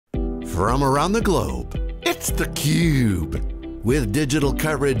from around the globe. It's theCUBE, with digital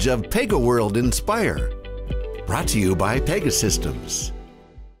coverage of PegaWorld Inspire. Brought to you by Pegasystems.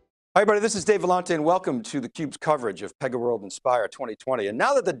 Hi everybody, this is Dave Vellante and welcome to theCUBE's coverage of PegaWorld Inspire 2020. And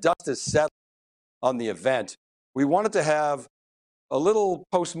now that the dust is settled on the event, we wanted to have a little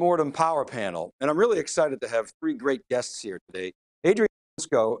post-mortem power panel. And I'm really excited to have three great guests here today. Adrian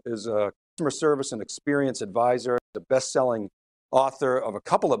Swinscoe is a customer service and experience advisor, the best-selling author of a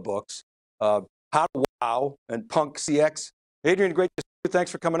couple of books, How to Wow and Punk CX. Adrian, great to see you. Thanks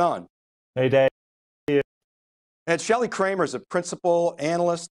for coming on. Hey Dave. And Shelly Kramer is a principal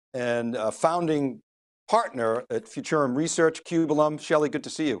analyst and a founding partner at Futurum Research, CUBE alum. Shelly, good to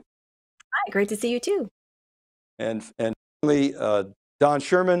see you. Hi, great to see you too. And finally, Don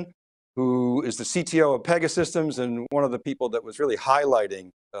Schuerman, who is the CTO of Pegasystems and one of the people that was really highlighting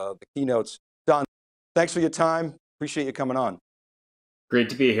the keynotes. Don, thanks for your time. Appreciate you coming on. Great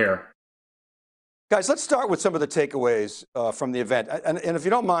to be here. Guys, let's start with some of the takeaways from the event. And if you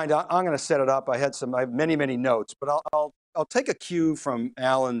don't mind, I'm going to set it up. I have many notes, but I'll take a cue from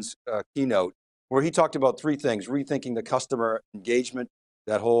Alan's keynote, where he talked about three things: rethinking the customer engagement,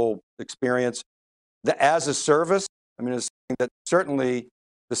 that whole experience, the as a service. I mean, it's something that certainly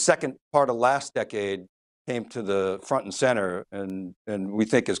the second part of last decade came to the front and center, and we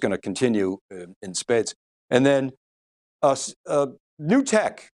think is going to continue in spades. And then new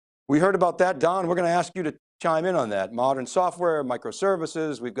tech. We heard about that. Don, we're going to ask you to chime in on that. Modern software,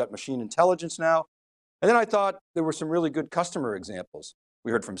 microservices, we've got machine intelligence now. And then I thought there were some really good customer examples.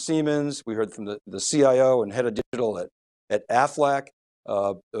 We heard from Siemens, we heard from the CIO and head of digital at Aflac,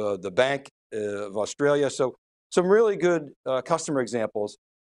 the Bank of Australia. So some really good customer examples.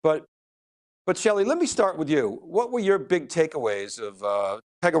 But Shelly, let me start with you. What were your big takeaways of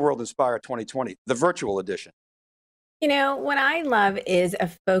PegaWorld Inspire 2020, the virtual edition? You know, what I love is a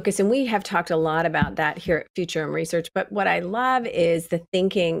focus, and we have talked a lot about that here at Futurum Research, but what I love is the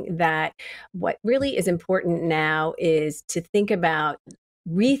thinking that what really is important now is to think about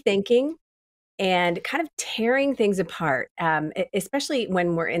rethinking and kind of tearing things apart, especially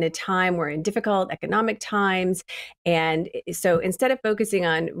when we're in a time, we're in difficult economic times. And so instead of focusing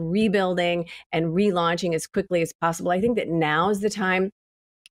on rebuilding and relaunching as quickly as possible, I think that now is the time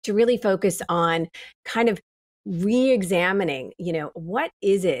to really focus on kind of re-examining, you know, what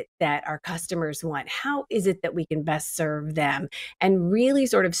is it that our customers want? How is it that we can best serve them? And really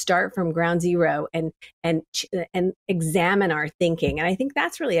sort of start from ground zero and examine our thinking. And I think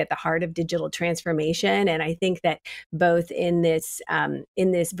that's really at the heart of digital transformation. And I think that both in this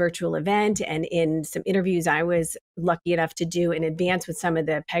virtual event and in some interviews I was lucky enough to do in advance with some of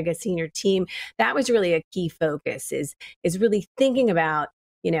the Pega senior team, that was really a key focus, is really thinking about,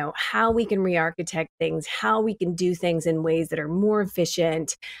 you know, how we can re-architect things, how we can do things in ways that are more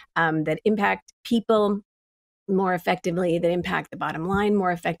efficient, that impact people more effectively, that impact the bottom line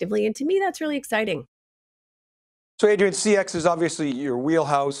more effectively. And to me, that's really exciting. So Adrian, CX is obviously your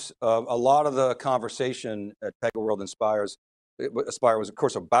wheelhouse. A lot of the conversation at PegaWorld Inspire was of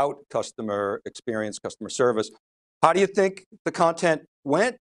course about customer experience, customer service. How do you think the content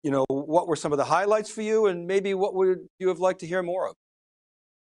went? You know, what were some of the highlights for you, and maybe what would you have liked to hear more of?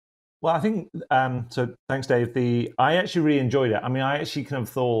 Well, I think, so thanks, Dave. I actually really enjoyed it. I mean, I actually kind of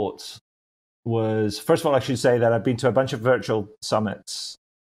thought first of all, I should say that I've been to a bunch of virtual summits,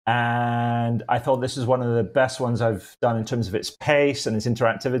 and I thought this is one of the best ones I've done in terms of its pace and its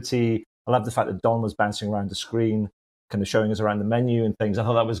interactivity. I love the fact that Don was bouncing around the screen, kind of showing us around the menu and things. I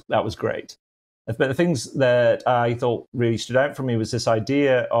thought that was great. But the things that I thought really stood out for me was this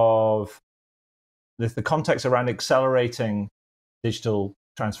idea of the context around accelerating digital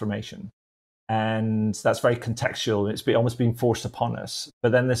transformation. And that's very contextual. It's almost been forced upon us.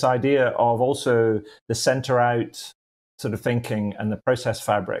 But then this idea of also the center out sort of thinking and the process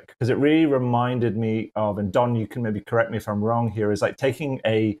fabric, because it really reminded me of, and Don, you can maybe correct me if I'm wrong here, is like taking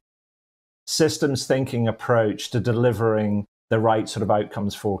a systems thinking approach to delivering the right sort of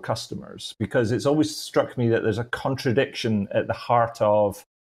outcomes for customers. Because it's always struck me that there's a contradiction at the heart of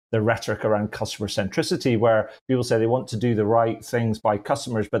the rhetoric around customer centricity, where people say they want to do the right things by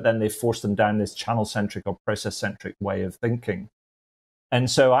customers, but then they force them down this channel centric or process centric way of thinking.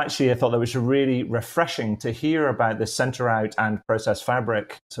 And so actually, I thought that was really refreshing to hear about the center out and process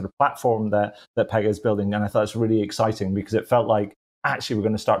fabric sort of platform that Pega is building. And I thought it's really exciting because it felt like actually we're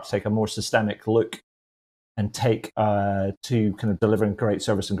going to start to take a more systemic look and take to kind of delivering great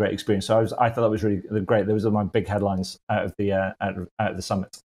service and great experience. So I thought that was really great. Those are my big headlines out of the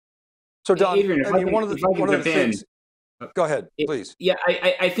summit. So Don, Adrian, I mean, one of the things. Go ahead, please. Yeah,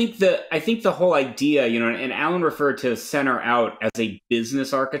 I think the whole idea, and Alan referred to center out as a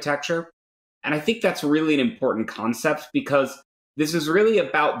business architecture. And I think that's really an important concept because this is really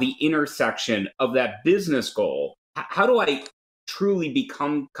about the intersection of that business goal. How do I truly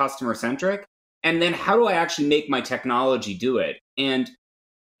become customer centric? And then how do I actually make my technology do it? And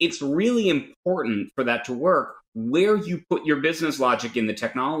it's really important for that to work where you put your business logic in the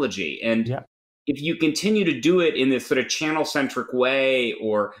technology. And if you continue to do it in this sort of channel-centric way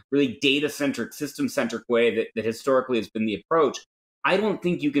or really data-centric, system-centric way that historically has been the approach, I don't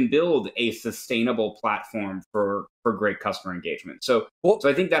think you can build a sustainable platform for great customer engagement. So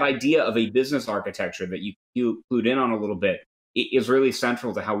I think that idea of a business architecture that you clued in on a little bit is really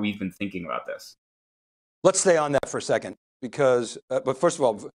central to how we've been thinking about this. Let's stay on that for a second because, but first of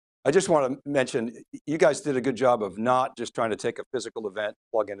all, I just want to mention, you guys did a good job of not just trying to take a physical event,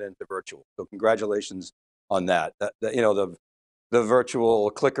 plug it into virtual. So congratulations on that. The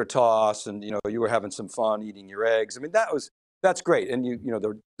virtual clicker toss and you were having some fun eating your eggs. I mean, that's great. And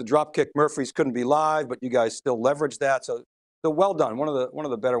the Dropkick Murphys couldn't be live, but you guys still leveraged that. So well done. One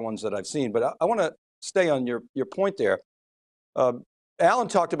of the better ones that I've seen. But I want to stay on your point there. Alan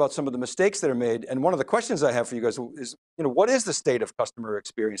talked about some of the mistakes that are made, and one of the questions I have for you guys is, what is the state of customer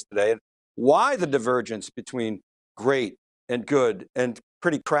experience today, and why the divergence between great and good and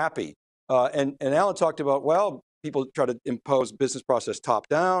pretty crappy? And Alan talked about, well, people try to impose business process top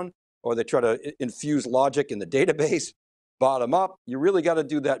down, or they try to infuse logic in the database, bottom up. You really got to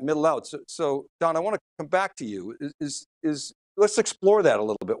do that middle out. So Don, I want to come back to you. Let's explore that a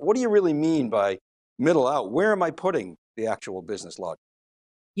little bit. What do you really mean by middle out? Where am I putting the actual business logic?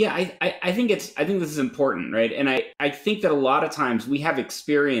 Yeah, I think this is important, right? And I think that a lot of times we have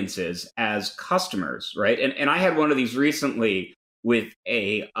experiences as customers, right? And I had one of these recently with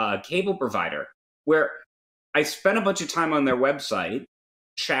a cable provider where I spent a bunch of time on their website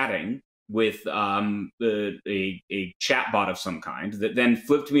chatting with a chatbot of some kind that then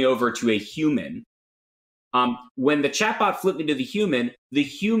flipped me over to a human. When the chatbot flipped me to the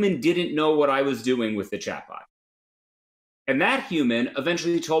human didn't know what I was doing with the chatbot. And that human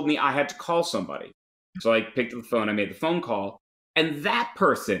eventually told me I had to call somebody. So I picked up the phone, I made the phone call, and that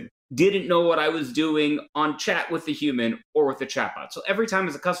person didn't know what I was doing on chat with the human or with the chatbot. So every time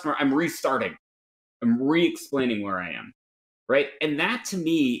as a customer, I'm restarting. I'm re-explaining where I am, right? And that to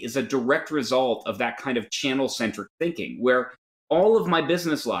me is a direct result of that kind of channel-centric thinking where all of my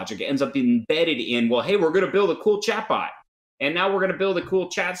business logic ends up embedded in, well, hey, we're going to build a cool chatbot. And now we're going to build a cool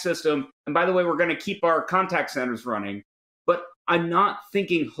chat system. And by the way, we're going to keep our contact centers running. But I'm not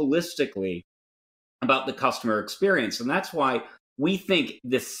thinking holistically about the customer experience. And that's why we think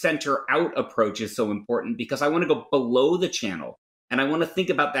this center out approach is so important, because I want to go below the channel and I want to think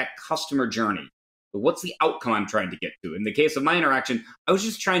about that customer journey. But what's the outcome I'm trying to get to? In the case of my interaction, I was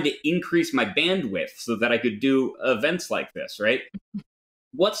just trying to increase my bandwidth so that I could do events like this, right?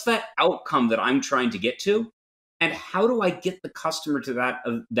 What's that outcome that I'm trying to get to? And how do I get the customer to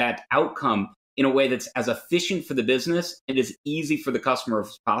that outcome in a way that's as efficient for the business and as easy for the customer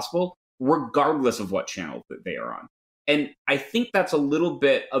as possible, regardless of what channel that they are on? And I think that's a little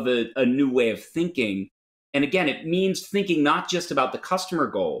bit of a new way of thinking. And again, it means thinking not just about the customer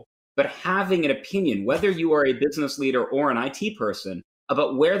goal, but having an opinion, whether you are a business leader or an IT person,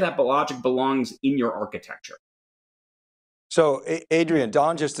 about where that logic belongs in your architecture. So Adrian,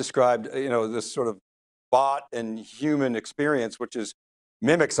 Don just described, this sort of bot and human experience, which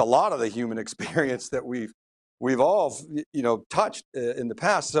mimics a lot of the human experience that we've all, touched in the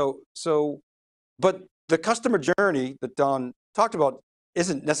past. But the customer journey that Don talked about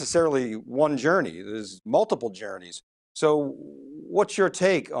isn't necessarily one journey. There's multiple journeys. So what's your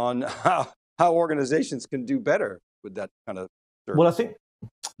take on how organizations can do better with that kind of journey? Well, I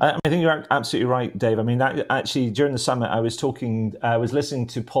think you're absolutely right, Dave. I mean, actually, during the summit, I was listening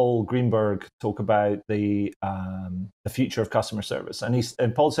to Paul Greenberg talk about the future of customer service,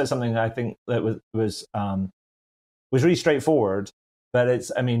 and Paul said something that I think that was really straightforward, but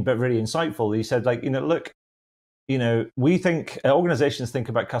but really insightful. He said, we think organizations think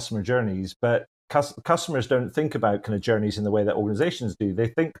about customer journeys, but customers don't think about kind of journeys in the way that organizations do. They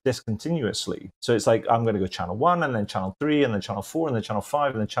think discontinuously. So it's like, I'm going to go channel 1 and then channel 3 and then channel 4 and then channel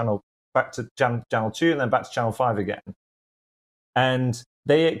 5 and then back to channel 2 and then back to channel 5 again. And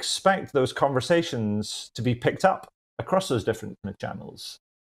they expect those conversations to be picked up across those different kind of channels.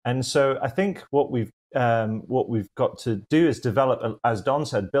 And so I think what we've got to do is develop, as Don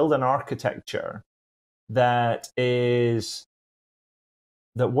said, build an architecture that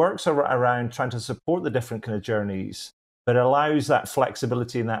works around trying to support the different kind of journeys, but it allows that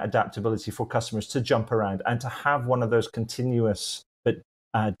flexibility and that adaptability for customers to jump around and to have one of those continuous but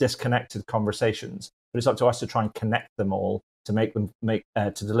disconnected conversations. But it's up to us to try and connect them all to make them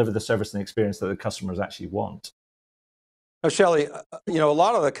to deliver the service and the experience that the customers actually want. Now, Shelly, a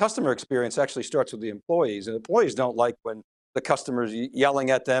lot of the customer experience actually starts with the employees, and employees don't like when the customer's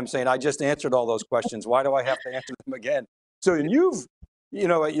yelling at them saying, I just answered all those questions. Why do I have to answer them again? So, and you've,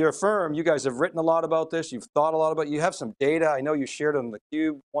 at your firm, you guys have written a lot about this. You've thought a lot about it. You have some data. I know you shared on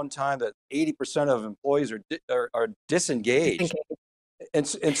theCUBE one time that 80% of employees are disengaged. And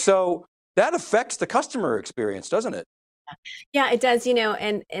so that affects the customer experience, doesn't it? Yeah, it does,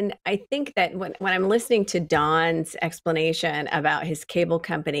 and I think that when I'm listening to Don's explanation about his cable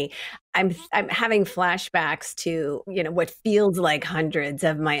company, I'm having flashbacks to, what feels like hundreds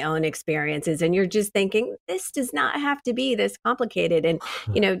of my own experiences. And you're just thinking, this does not have to be this complicated. And,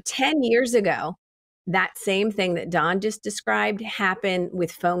 10 years ago, that same thing that Don just described happened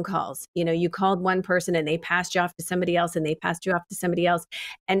with phone calls. You called one person and they passed you off to somebody else and they passed you off to somebody else.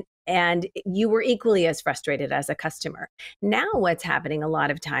 And you were equally as frustrated as a customer. Now what's happening a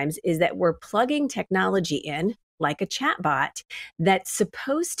lot of times is that we're plugging technology in, like a chatbot, that's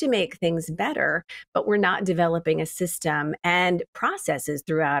supposed to make things better, but we're not developing a system and processes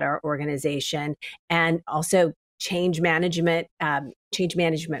throughout our organization, and also change management, what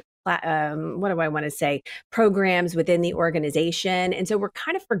do I want to say, programs within the organization. And so we're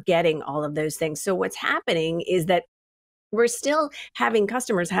kind of forgetting all of those things. So what's happening is that we're still having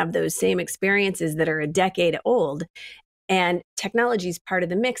customers have those same experiences that are a decade old, and technology is part of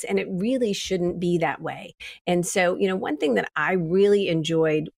the mix, and it really shouldn't be that way. And so, one thing that I really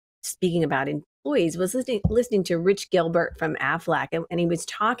enjoyed speaking about employees was listening to Rich Gilbert from Aflac, and he was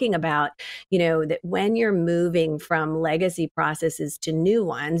talking about, that when you're moving from legacy processes to new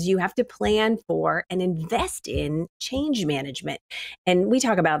ones, you have to plan for and invest in change management. And we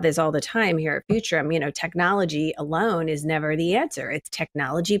talk about this all the time here at Futurum. Technology alone is never the answer. It's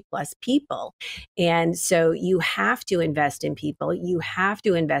technology plus people. And so you have to invest in people. You have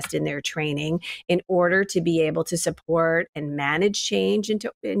to invest in their training in order to be able to support and manage change and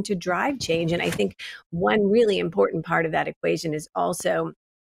to drive change. And I think one really important part of that equation is also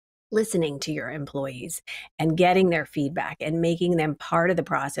listening to your employees and getting their feedback and making them part of the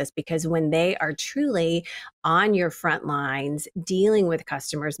process, because when they are truly on your front lines, dealing with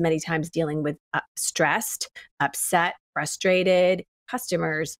customers, many times dealing with stressed, upset, frustrated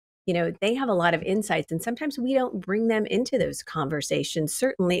customers, they have a lot of insights, and sometimes we don't bring them into those conversations,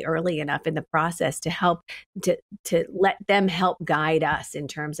 certainly early enough in the process to help to let them help guide us in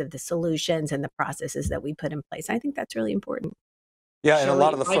terms of the solutions and the processes that we put in place. I think that's really important. Yeah, and Shelly, a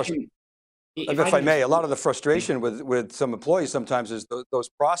lot of the if I may, a lot of the frustration with some employees sometimes is those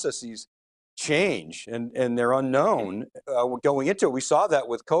processes change and they're unknown going into it. We saw that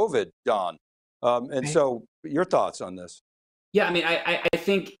with COVID, Don. And so your thoughts on this? Yeah, I mean, I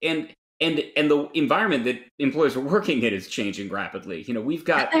think, and the environment that employees are working in is changing rapidly. We've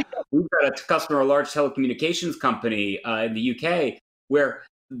got a customer, a large telecommunications company in the UK, where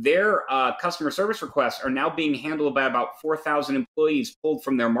their customer service requests are now being handled by about 4,000 employees pulled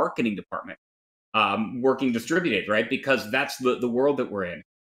from their marketing department, working distributed, right? Because that's the world that we're in.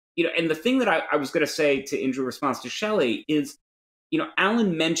 And the thing that I was going to say in response to Shelly is,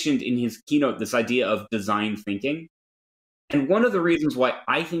 Alan mentioned in his keynote this idea of design thinking. And one of the reasons why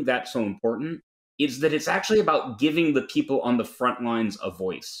I think that's so important is that it's actually about giving the people on the front lines a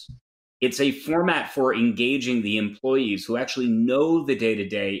voice. It's a format for engaging the employees who actually know the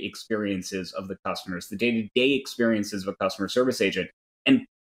day-to-day experiences of the customers, the day-to-day experiences of a customer service agent, and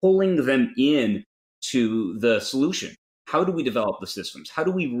pulling them in to the solution. How do we develop the systems? How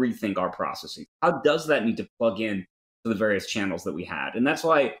do we rethink our processing? How does that need to plug in to the various channels that we had? And that's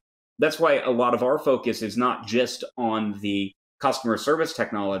why a lot of our focus is not just on the customer service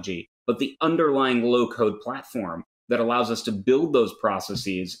technology, but the underlying low-code platform that allows us to build those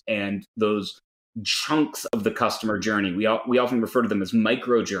processes and those chunks of the customer journey. We often refer to them as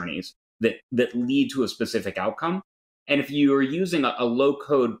micro journeys that lead to a specific outcome. And if you are using a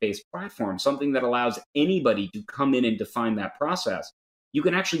low-code based platform, something that allows anybody to come in and define that process, you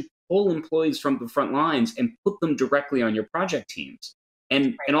can actually pull employees from the front lines and put them directly on your project teams.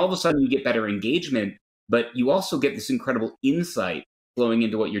 And all of a sudden you get better engagement, but you also get this incredible insight flowing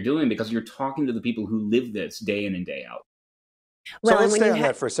into what you're doing because you're talking to the people who live this day in and day out. Well, so let's stay on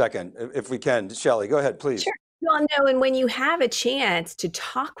that for a second, if we can. Shelly, go ahead, please. Sure. Well, no, and when you have a chance to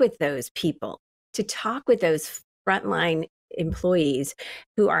talk with those people, to talk with those frontline employees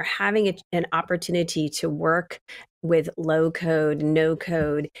who are having an opportunity to work with low code, no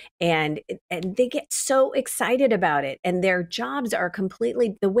code, and they get so excited about it. And their jobs are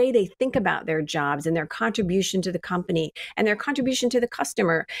completely, the way they think about their jobs and their contribution to the company and their contribution to the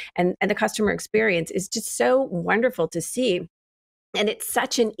customer and the customer experience is just so wonderful to see. And it's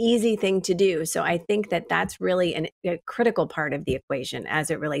such an easy thing to do. So I think that that's really a critical part of the equation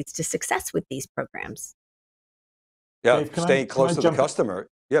as it relates to success with these programs. Yeah, Dave, staying close to the customer.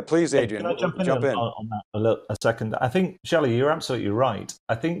 Yeah, please, Adrian. Can I jump in on that a second? I think, Shelly, you're absolutely right.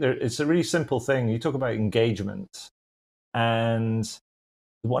 I think it's a really simple thing. You talk about engagement. And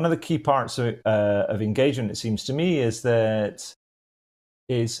one of the key parts of engagement, it seems to me, is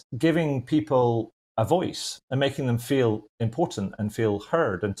giving people a voice and making them feel important and feel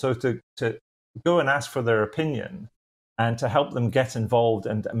heard. And so to go and ask for their opinion and to help them get involved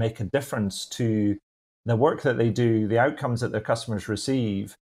and make a difference to the work that they do, the outcomes that their customers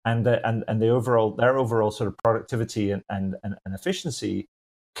receive, and their overall sort of productivity and efficiency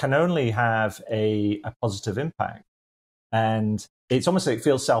can only have a positive impact. And it's almost like it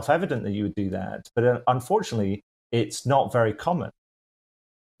feels self-evident that you would do that, but unfortunately, it's not very common.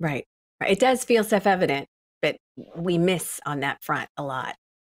 Right. It does feel self-evident, but we miss on that front a lot.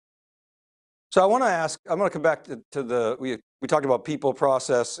 So I want to ask, I'm going to come back to we talked about people,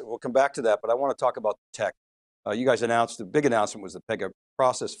 process, we'll come back to that, but I want to talk about tech. You guys announced, the big announcement was the Pega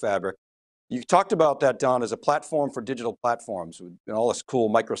Process Fabric. You talked about that, Don, as a platform for digital platforms with all this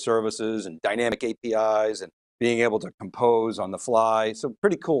cool microservices and dynamic APIs and being able to compose on the fly. So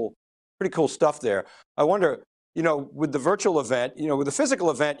pretty cool stuff there. I wonder, with the virtual event, with the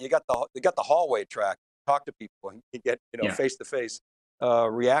physical event, you got the hallway track, talk to people and you get, face-to-face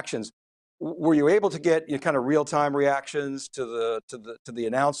reactions. Were you able to get kind of real-time reactions to the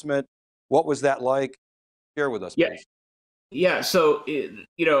announcement? What was that like? Share with us, please. Yeah. So,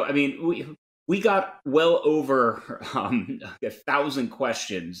 I mean, we got well over 1,000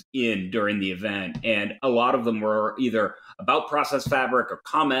 questions in during the event, and a lot of them were either about Process Fabric or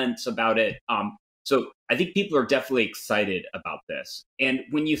comments about it. So I think people are definitely excited about this. And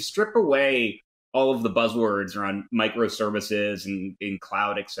when you strip away all of the buzzwords around microservices and in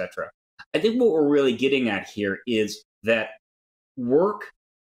cloud, et cetera, I think what we're really getting at here is that work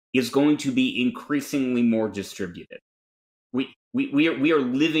is going to be increasingly more distributed. We are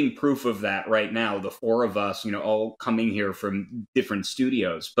living proof of that right now. The four of us, all coming here from different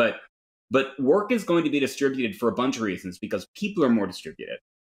studios, but work is going to be distributed for a bunch of reasons, because people are more distributed,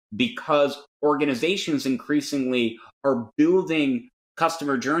 because organizations increasingly are building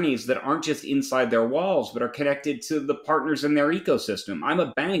customer journeys that aren't just inside their walls, but are connected to the partners in their ecosystem. I'm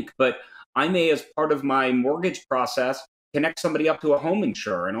a bank, but I may, as part of my mortgage process, connect somebody up to a home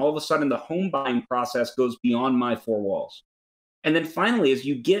insurer, and all of a sudden the home buying process goes beyond my four walls. And then finally, as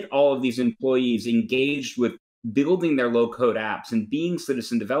you get all of these employees engaged with building their low-code apps and being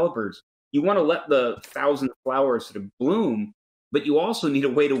citizen developers, you want to let the 1,000 flowers sort of bloom, but you also need a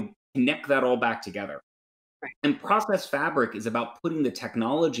way to connect that all back together. Right. And Process Fabric is about putting the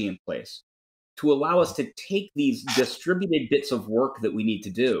technology in place to allow us to take these distributed bits of work that we need to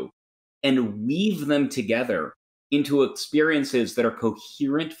do and weave them together into experiences that are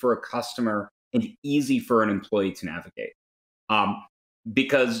coherent for a customer and easy for an employee to navigate.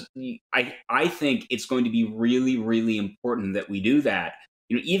 Because I think it's going to be really, really important that we do that.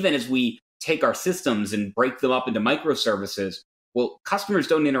 Even as we take our systems and break them up into microservices, well, customers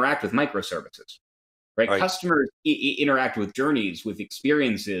don't interact with microservices, right? Customers interact with journeys, with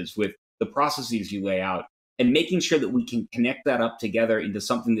experiences, with the processes you lay out, and making sure that we can connect that up together into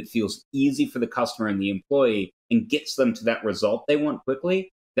something that feels easy for the customer and the employee and gets them to that result they want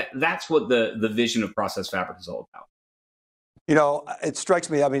quickly. That's what the vision of Process Fabric is all about. It strikes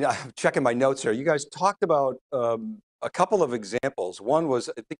me, I mean, I'm checking my notes here. You guys talked about a couple of examples. One was,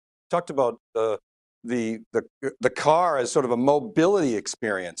 I think you talked about the car as sort of a mobility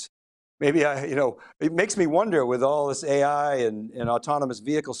experience. Maybe it makes me wonder, with all this AI and autonomous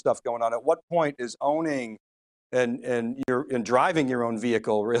vehicle stuff going on, at what point is owning and driving your own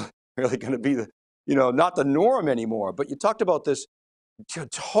vehicle really going to be not the norm anymore? But you talked about this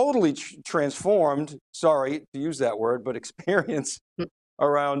totally transformed, sorry to use that word, but experience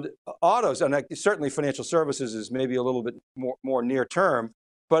around autos, and certainly financial services is maybe a little bit more near term.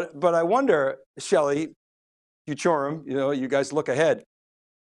 But I wonder, Shelly, Futurum, you guys look ahead.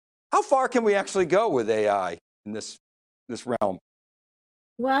 How far can we actually go with AI in this realm?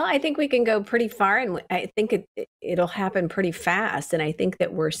 Well, I think we can go pretty far, and I think it'll happen pretty fast. And I think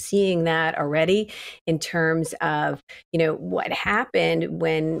that we're seeing that already in terms of, what happened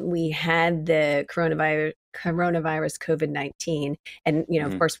when we had the coronavirus, COVID-19, and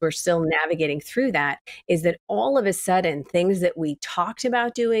of course, we're still navigating through that, is that all of a sudden, things that we talked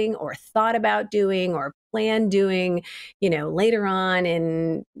about doing or thought about doing or planned doing, later on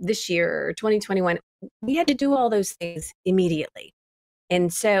in this year, 2021, we had to do all those things immediately.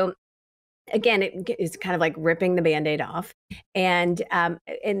 And so again, it is kind of like ripping the Band-Aid off. And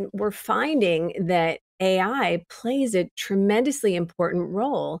we're finding that AI plays a tremendously important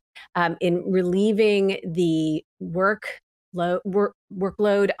role in relieving the workload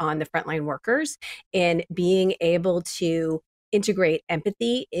on the frontline workers and being able to integrate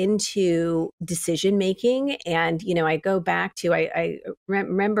empathy into decision making. And I go back to I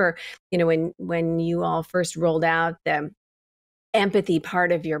remember when you all first rolled out the empathy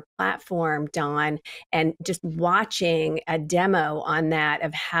part of your platform, Don, and just watching a demo on that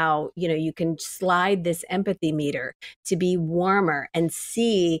of how, you can slide this empathy meter to be warmer and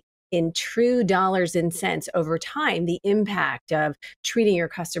see in true dollars and cents over time the impact of treating your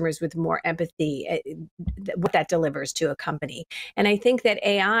customers with more empathy, what that delivers to a company. And I think that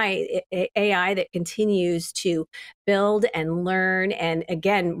AI that continues to build and learn, and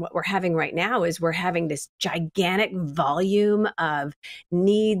again, what we're having right now is we're having this gigantic volume of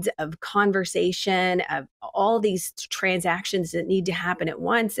needs, of conversation, of all these transactions that need to happen at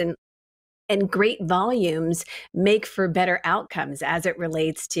once. And great volumes make for better outcomes as it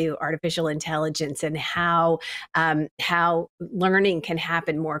relates to artificial intelligence and how learning can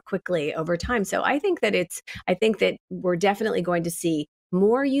happen more quickly over time. So I think that we're definitely going to see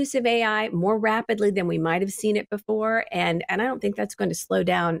more use of AI more rapidly than we might have seen it before. And I don't think that's going to slow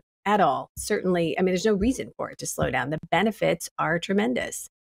down at all. Certainly, there's no reason for it to slow down. The benefits are tremendous.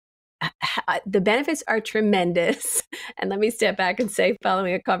 The benefits are tremendous. And let me step back and say,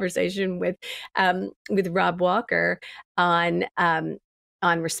 following a conversation with Rob Walker on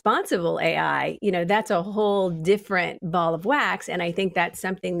responsible AI, that's a whole different ball of wax. And I think that's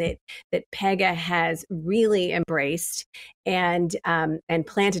something that Pega has really embraced and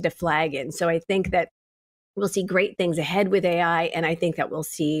planted a flag in. So I think that we'll see great things ahead with AI, and I think that we'll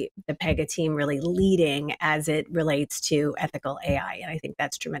see the Pega team really leading as it relates to ethical AI, and I think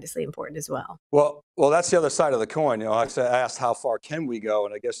that's tremendously important as well. Well, that's the other side of the coin. I asked how far can we go,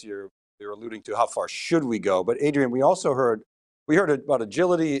 and I guess you're alluding to how far should we go. But Adrian, we heard about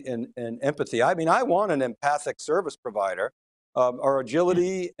agility and empathy. I want an empathic service provider. Are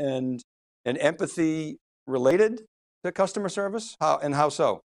agility and empathy related to customer service? How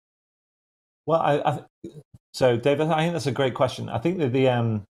so? Well, so David, I think that's a great question. I think that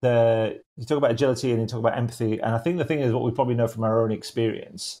you talk about agility and you talk about empathy, and I think the thing is, what we probably know from our own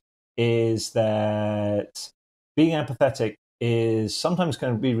experience is that being empathetic is sometimes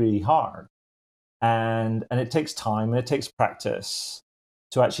going to be really hard, and it takes time and it takes practice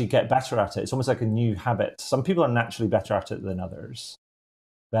to actually get better at it. It's almost like a new habit. Some people are naturally better at it than others,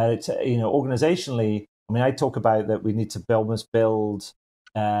 but it's, organizationally, I talk about that we need to build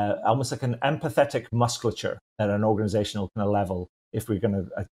almost like an empathetic musculature at an organizational kind of level if we're going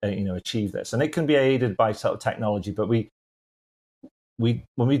to achieve this. And it can be aided by sort of technology, but when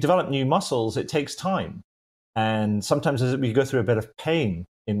we develop new muscles, it takes time, and sometimes we go through a bit of pain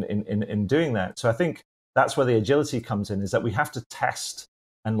in doing that. So I think that's where the agility comes in, is that we have to test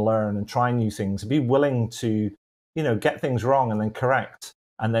and learn and try new things and be willing to get things wrong and then correct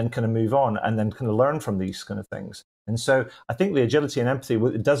and then kind of move on and then kind of learn from these kind of things. And so I think the agility and empathy,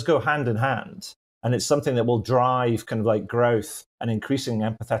 it does go hand in hand, and it's something that will drive kind of like growth and increasing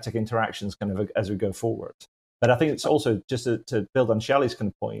empathetic interactions kind of as we go forward. But I think it's also, just to build on Shelly's kind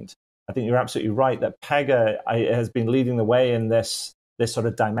of point, I think you're absolutely right that Pega has been leading the way in this sort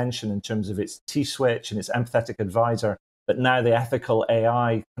of dimension in terms of its T-switch and its empathetic advisor, but now the ethical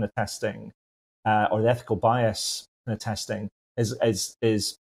AI kind of testing or the ethical bias kind of testing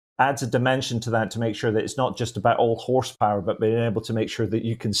is adds a dimension to that to make sure that it's not just about all horsepower, but being able to make sure that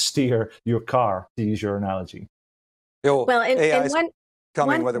you can steer your car, to use your analogy. Well, AI is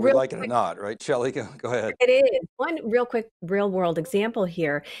coming whether we like it or not, right? Shelly, go ahead. It is. One real quick real world example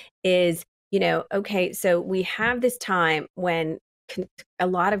here is, okay, so we have this time when a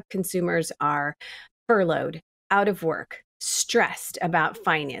lot of consumers are furloughed, out of work, stressed about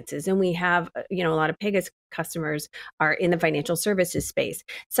finances. And we have, a lot of Pega's customers are in the financial services space.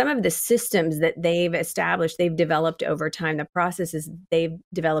 Some of the systems that they've established, they've developed over time, the processes they've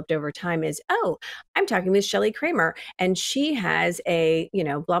developed over time is, oh, I'm talking with Shelly Kramer and she has a,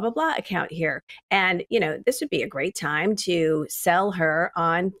 blah, blah, blah account here. And, this would be a great time to sell her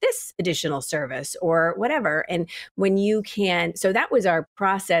on this additional service or whatever. And when you can, so that was our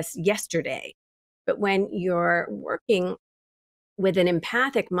process yesterday. But when you're working with an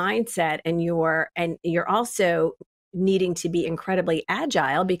empathic mindset, and you're also needing to be incredibly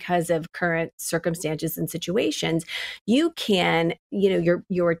agile because of current circumstances and situations, you can,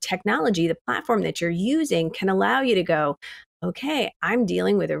 your technology, the platform that you're using can allow you to go, okay, I'm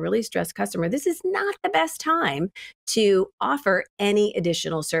dealing with a really stressed customer. This is not the best time to offer any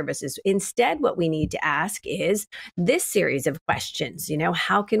additional services. Instead, what we need to ask is this series of questions,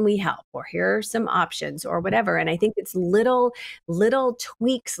 how can we help? Or here are some options or whatever. And I think it's little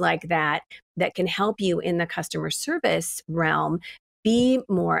tweaks like that that can help you in the customer service realm be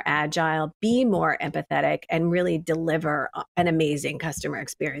more agile, be more empathetic, and really deliver an amazing customer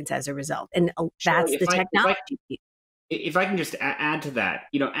experience as a result. And that's the technology piece. If I can just add to that,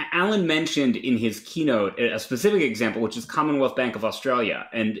 Alan mentioned in his keynote a specific example, which is Commonwealth Bank of Australia.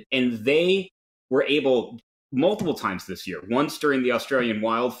 And they were able multiple times this year, once during the Australian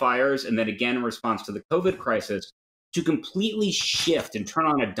wildfires, and then again in response to the COVID crisis, to completely shift and turn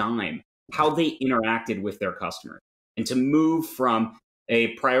on a dime how they interacted with their customers, and to move from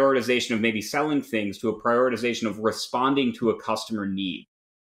a prioritization of maybe selling things to a prioritization of responding to a customer need.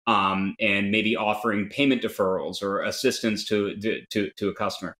 And maybe offering payment deferrals or assistance to a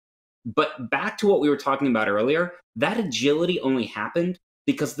customer. But back to what we were talking about earlier, that agility only happened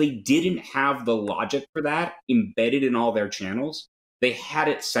because they didn't have the logic for that embedded in all their channels. They had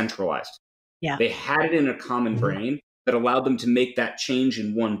it centralized. Yeah. They had it in a common brain that allowed them to make that change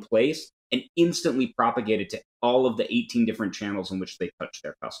in one place and instantly propagate it to all of the 18 different channels in which they touch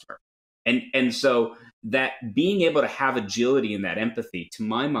their customer. And so that being able to have agility and that empathy, to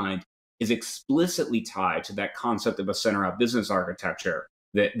my mind, is explicitly tied to that concept of a center-out business architecture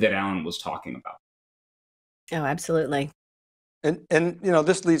that Alan was talking about. Oh, absolutely. And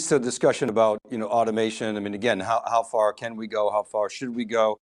this leads to a discussion about automation. I mean, again, how far can we go? How far should we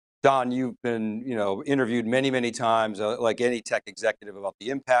go? Don, you've been interviewed many times, like any tech executive, about the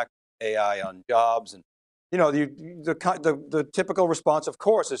impact of AI on jobs. And the typical response, of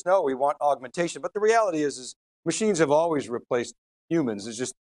course, is no, we want augmentation. But the reality is machines have always replaced humans. It's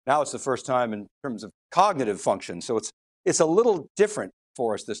just now it's the first time in terms of cognitive function. So it's a little different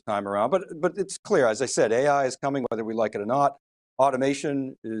for us this time around. But it's clear, as I said, AI is coming whether we like it or not.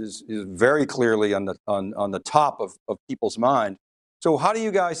 Automation is very clearly on the top of people's mind. So how do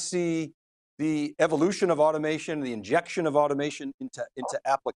you guys see the evolution of automation, the injection of automation into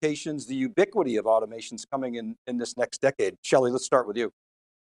applications, the ubiquity of automations coming in this next decade? Shelly, let's start with you.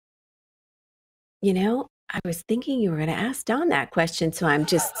 I was thinking you were going to ask Don that question, so I'm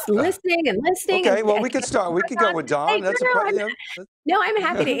just listening and listening. Okay, well, we could start. We could go with Don. Hey, no, I'm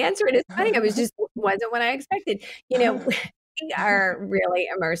happy to answer it. It's funny. Wasn't what I expected. We are really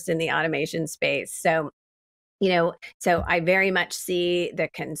immersed in the automation space. So I very much see the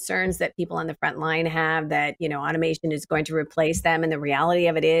concerns that people on the front line have that, automation is going to replace them. And the reality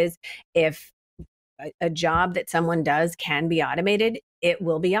of it is, if a job that someone does can be automated, it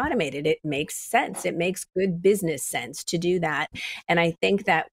will be automated. It makes sense. It makes good business sense to do that. And I think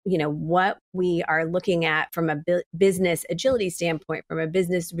that, what we are looking at from a business agility standpoint, from a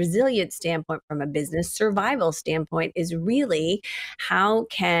business resilience standpoint, from a business survival standpoint, is really how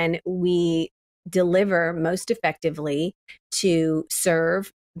can we deliver most effectively to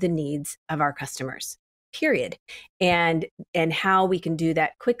serve the needs of our customers, period. And how we can do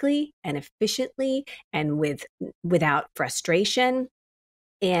that quickly and efficiently and without frustration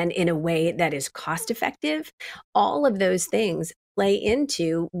and in a way that is cost effective. All of those things play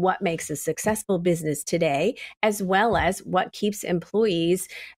into what makes a successful business today, as well as what keeps as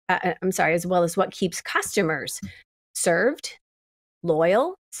well as what keeps customers served,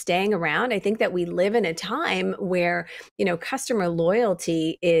 loyal, staying around. I think that we live in a time where, customer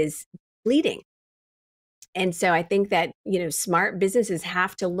loyalty is fleeting. And so I think that, smart businesses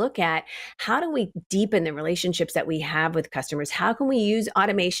have to look at how do we deepen the relationships that we have with customers? How can we use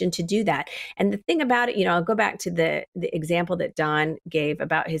automation to do that? And the thing about it, I'll go back to the example that Don gave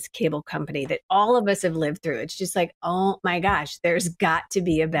about his cable company that all of us have lived through. It's just like, oh my gosh, there's got to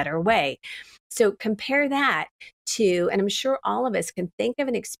be a better way. So compare that to, and I'm sure all of us can think of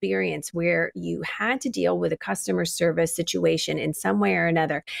an experience where you had to deal with a customer service situation in some way or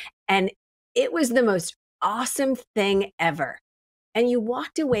another, and it was the most awesome thing ever. And you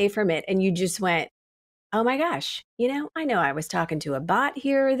walked away from it and you just went, oh my gosh, I know I was talking to a bot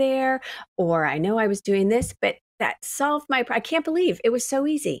here or there, or I know I was doing this, but that solved I can't believe it was so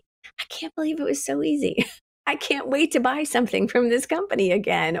easy. I can't believe it was so easy. I can't wait to buy something from this company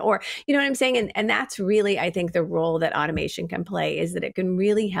again. Or, you know what I'm saying? And that's really, I think, the role that automation can play, is that it can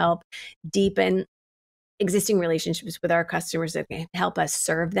really help deepen existing relationships with our customers that can help us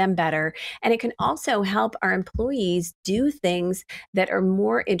serve them better. And it can also help our employees do things that are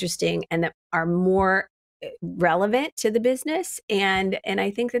more interesting and that are more relevant to the business. And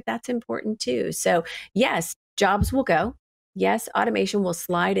I think that that's important too. So yes, jobs will go. Yes, automation will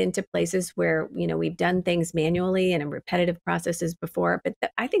slide into places where, we've done things manually and in repetitive processes before, but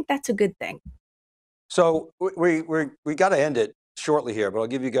I think that's a good thing. So we got to end it shortly here, but I'll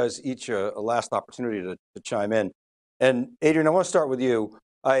give you guys each a last opportunity to chime in. And Adrian, I want to start with you.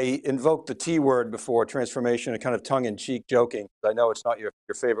 I invoked the T word before, transformation, a kind of tongue-in-cheek joking. I know it's not your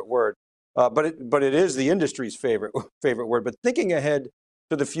favorite word, but it is the industry's favorite word. But thinking ahead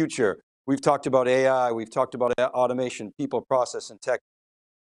to the future, we've talked about AI, we've talked about automation, people, process, and tech.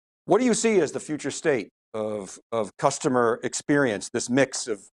 What do you see as the future state of customer experience, this mix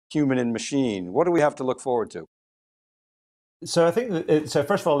of human and machine? What do we have to look forward to? So I think so.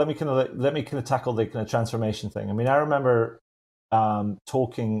 First of all, let me kind of tackle the kind of transformation thing. I mean, I remember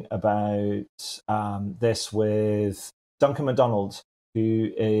talking about this with Duncan McDonald,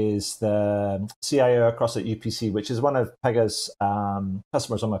 who is the CIO across at UPC, which is one of Pega's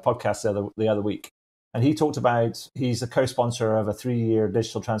customers on my podcast the other week. And he talked about, he's a co-sponsor of a 3-year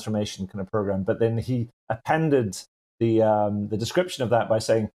digital transformation kind of program, but then he appended the description of that by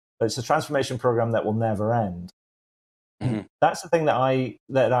saying, but it's a transformation program that will never end. Mm-hmm. That's the thing that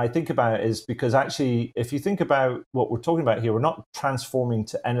I think about, is because actually, if you think about what we're talking about here, we're not transforming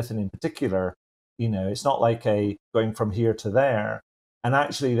to anything in particular. It's not like going from here to there. And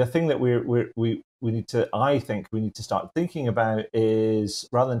actually, the thing that I think we need to start thinking about is,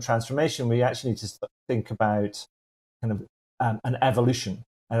 rather than transformation, we actually need to think about kind of an evolution,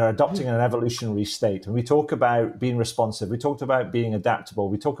 and are adopting an evolutionary state. And we talk about being responsive, we talked about being adaptable,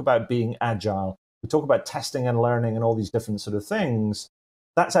 we talk about being agile, we talk about testing and learning and all these different sort of things.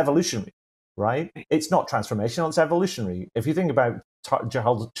 That's evolutionary, right? It's not transformational, it's evolutionary. If you think about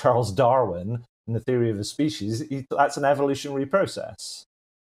Charles Darwin and the theory of a species, that's an evolutionary process.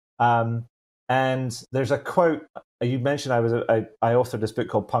 And there's a quote, you mentioned I authored this book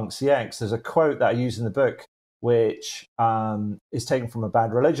called Punk CX. There's a quote that I use in the book, which is taken from a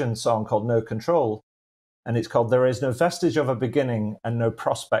Bad Religion song called No Control. And it's called, "There is no vestige of a beginning and no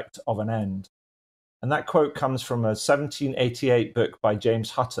prospect of an end." And that quote comes from a 1788 book by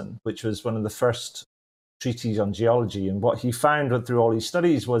James Hutton, which was one of the first treatises on geology. And what he found through all his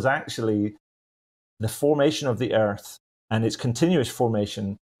studies was actually the formation of the Earth and its continuous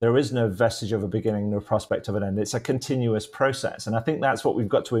formation. There is no vestige of a beginning, no prospect of an end. It's a continuous process. And I think that's what we've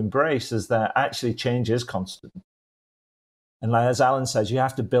got to embrace, is that actually change is constant. And like, as Alan says, you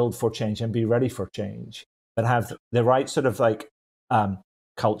have to build for change and be ready for change, but have the right sort of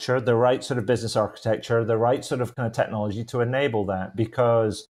culture, the right sort of business architecture, the right sort of kind of technology to enable that,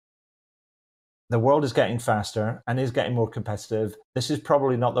 because the world is getting faster and is getting more competitive. This is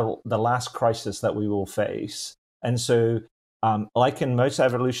probably not the last crisis that we will face. And so, like in most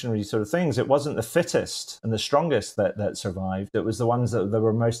evolutionary sort of things, it wasn't the fittest and the strongest that survived. It was the ones that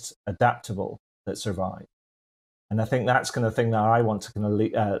were most adaptable that survived. And I think that's kind of thing that I want to kind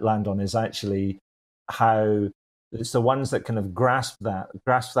of land on, is actually how it's the ones that kind of grasp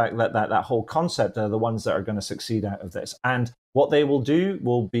that whole concept are the ones that are going to succeed out of this. And what they will do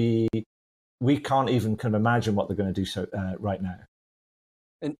will be, we can't even kind of imagine what they're going to do right now.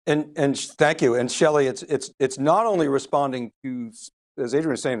 And thank you. And Shelly, it's not only responding to, as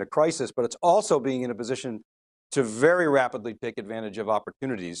Adrian was saying, a crisis, but it's also being in a position to very rapidly take advantage of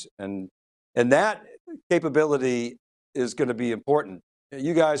opportunities. And that capability is going to be important.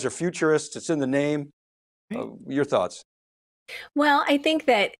 You guys are futurists, it's in the name. Your thoughts? Well, I think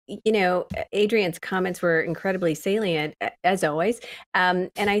that, Adrian's comments were incredibly salient, as always. And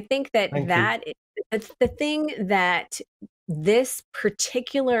I think that that's the thing, that this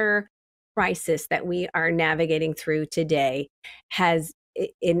particular crisis that we are navigating through today has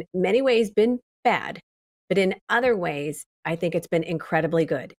in many ways been bad, but in other ways, I think it's been incredibly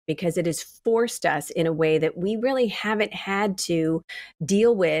good, because it has forced us in a way that we really haven't had to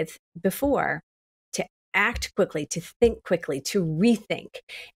deal with before, to act quickly, to think quickly, to rethink,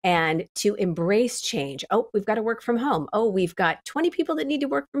 and to embrace change. Oh, we've got to work from home. Oh, we've got 20 people that need to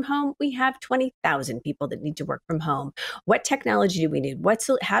work from home. We have 20,000 people that need to work from home. What technology do we need?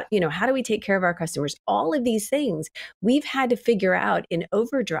 How do we take care of our customers? All of these things we've had to figure out in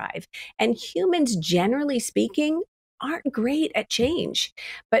overdrive. And humans, generally speaking, aren't great at change.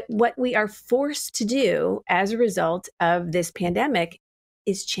 But what we are forced to do as a result of this pandemic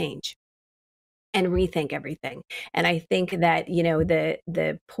is change. and rethink everything. And I think that, you know,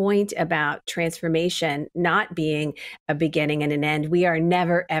 the point about transformation not being a beginning and an end, we are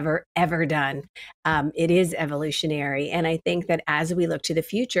never, ever, ever done. It is evolutionary. And I think that as we look to the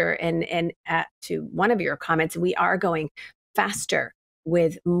future and to one of your comments, we are going faster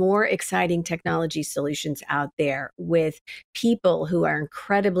with more exciting technology solutions out there, with people who are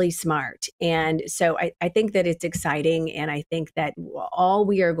incredibly smart. And so I think that it's exciting. And I think that all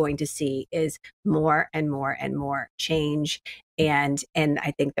we are going to see is more and more and more change. And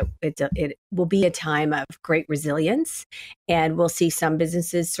I think that it will be a time of great resilience, and we'll see some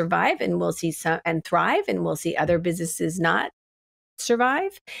businesses survive, and we'll see some and thrive, and we'll see other businesses not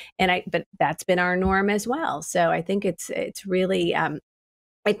survive. But that's been our norm as well. So I think it's really,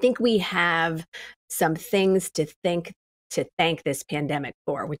 I think we have some things to thank this pandemic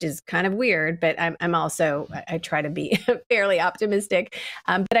for, which is kind of weird, but I'm also, I try to be fairly optimistic.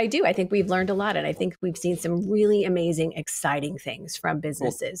 But I think we've learned a lot, and I think we've seen some really amazing, exciting things from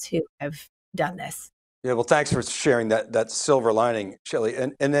businesses who have done this. Yeah, well, thanks for sharing that silver lining, Shelly.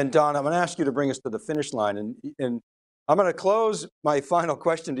 And then Don, I'm going to ask you to bring us to the finish line, and I'm going to close my final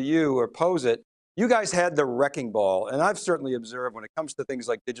question to you, or pose it. You guys had the wrecking ball, and I've certainly observed when it comes to things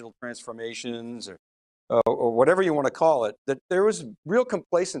like digital transformations or whatever you want to call it, that there was real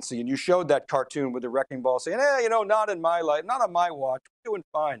complacency, and you showed that cartoon with the wrecking ball saying, you know, not in my life, not on my watch, we're doing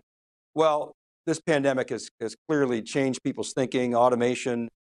fine. Well, this pandemic has clearly changed people's thinking. Automation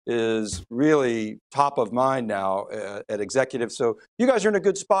is really top of mind now at executives. So you guys are in a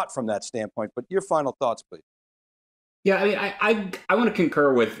good spot from that standpoint, but your final thoughts, please. Yeah, I mean, I want to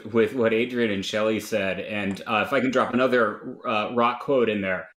concur with what Adrian and Shelly said, and if I can drop another rock quote in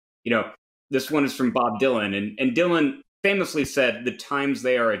there, you know, this one is from Bob Dylan, and Dylan famously said, "The times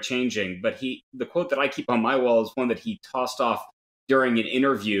they are a-changing." But the quote that I keep on my wall is one that he tossed off during an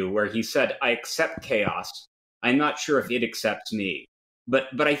interview where he said, "I accept chaos. I'm not sure if it accepts me."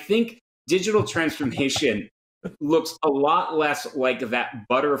 But I think digital transformation looks a lot less like that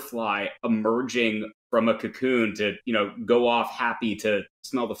butterfly emerging from a cocoon to, you know, go off happy to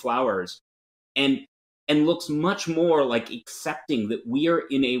smell the flowers, and looks much more like accepting that we are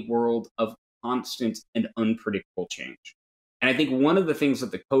in a world of constant and unpredictable change. And I think one of the things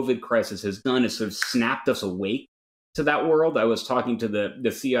that the COVID crisis has done is sort of snapped us awake to that world. I was talking to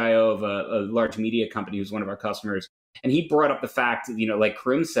the CIO of a large media company who's one of our customers, and he brought up the fact that, you know, like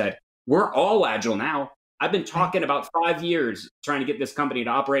Karim said, we're all agile now. I've been talking about 5 years trying to get this company to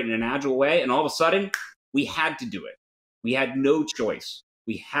operate in an agile way, and all of a sudden, we had to do it. We had no choice.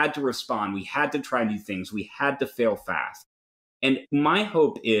 We had to respond. We had to try new things. We had to fail fast. And my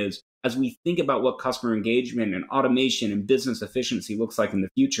hope is, as we think about what customer engagement and automation and business efficiency looks like in the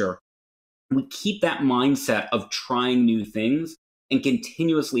future, we keep that mindset of trying new things and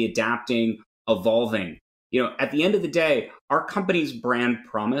continuously adapting, evolving. You know, at the end of the day, our company's brand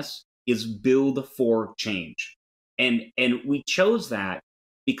promise is build for change. And we chose that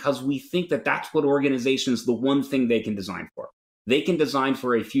because we think that that's what organizations, the one thing they can design for. They can design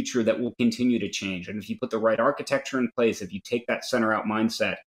for a future that will continue to change. And if you put the right architecture in place, if you take that center out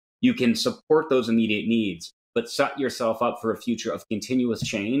mindset, you can support those immediate needs, but set yourself up for a future of continuous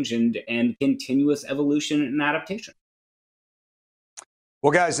change and continuous evolution and adaptation.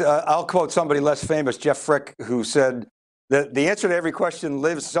 Well, guys, I'll quote somebody less famous, Jeff Frick, who said that the answer to every question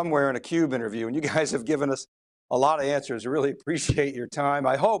lives somewhere in a CUBE interview, and you guys have given us a lot of answers. I really appreciate your time.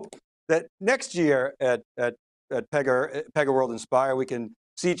 I hope that next year at PegaWorld Inspire, we can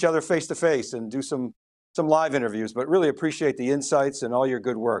see each other face to face and do some live interviews, but really appreciate the insights and all your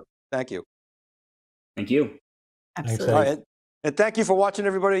good work. Thank you. Thank you. Absolutely. All right, and thank you for watching,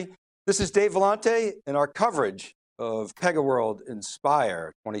 everybody. This is Dave Vellante and our coverage of PegaWorld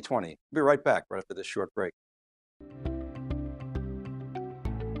Inspire 2020. We'll be right back right after this short break.